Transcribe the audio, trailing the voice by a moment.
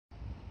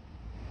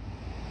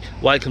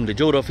Welcome to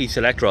Duffy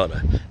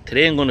SelectPhone.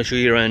 Today I'm going to show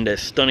you around a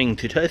stunning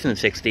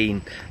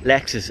 2016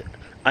 Lexus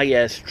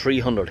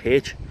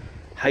IS300h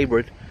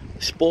hybrid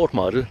sport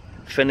model,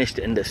 finished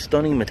in the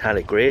stunning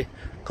metallic grey.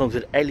 Comes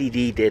with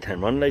LED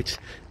daytime run lights,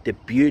 the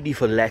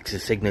beautiful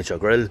Lexus signature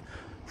grille,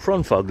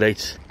 front fog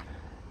lights,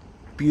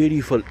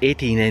 beautiful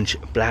 18-inch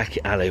black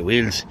alloy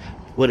wheels.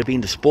 Would it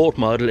being the sport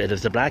model, it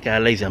has the black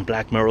alloys and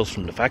black mirrors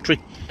from the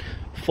factory.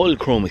 Full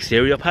chrome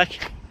exterior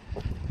pack.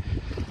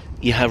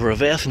 You have a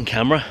reversing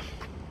camera,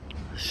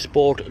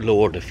 sport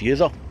lower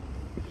diffuser,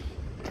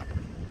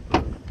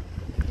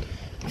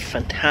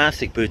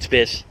 fantastic boot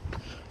space,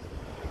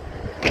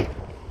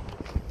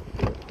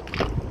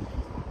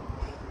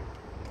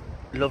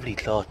 lovely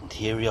cloth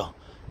interior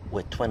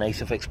with twin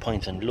ISOFIX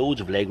points and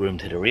loads of legroom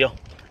to the rear.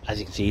 As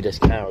you can see, this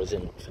car is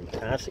in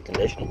fantastic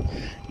condition.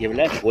 You have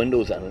electric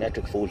windows and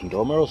electric folding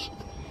door mirrors,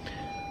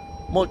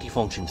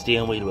 multi-function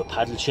steering wheel with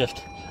paddle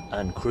shift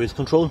and cruise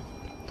control,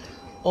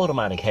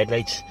 automatic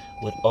headlights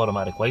with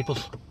automatic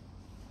wipers.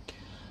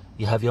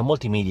 You have your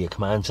multimedia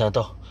command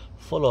centre,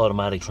 full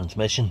automatic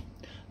transmission,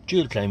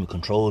 dual climate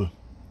control,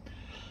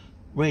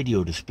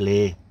 radio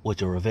display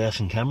with your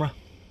reversing camera,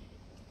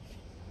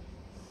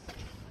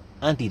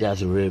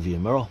 anti-dazzle rear view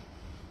mirror,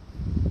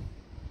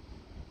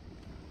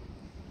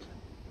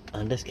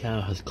 and this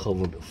car has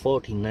covered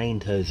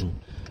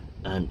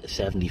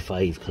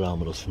 49,075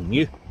 kilometres from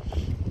new.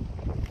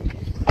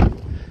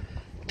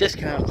 This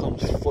car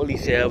comes fully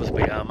serviced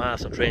by our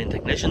master trained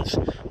technicians,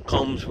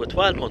 comes with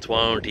 12 months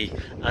warranty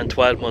and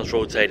 12 months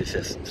roadside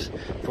assistance.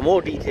 For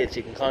more details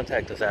you can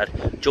contact us at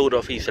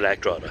Duffy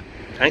SelectPhone.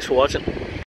 Thanks for watching.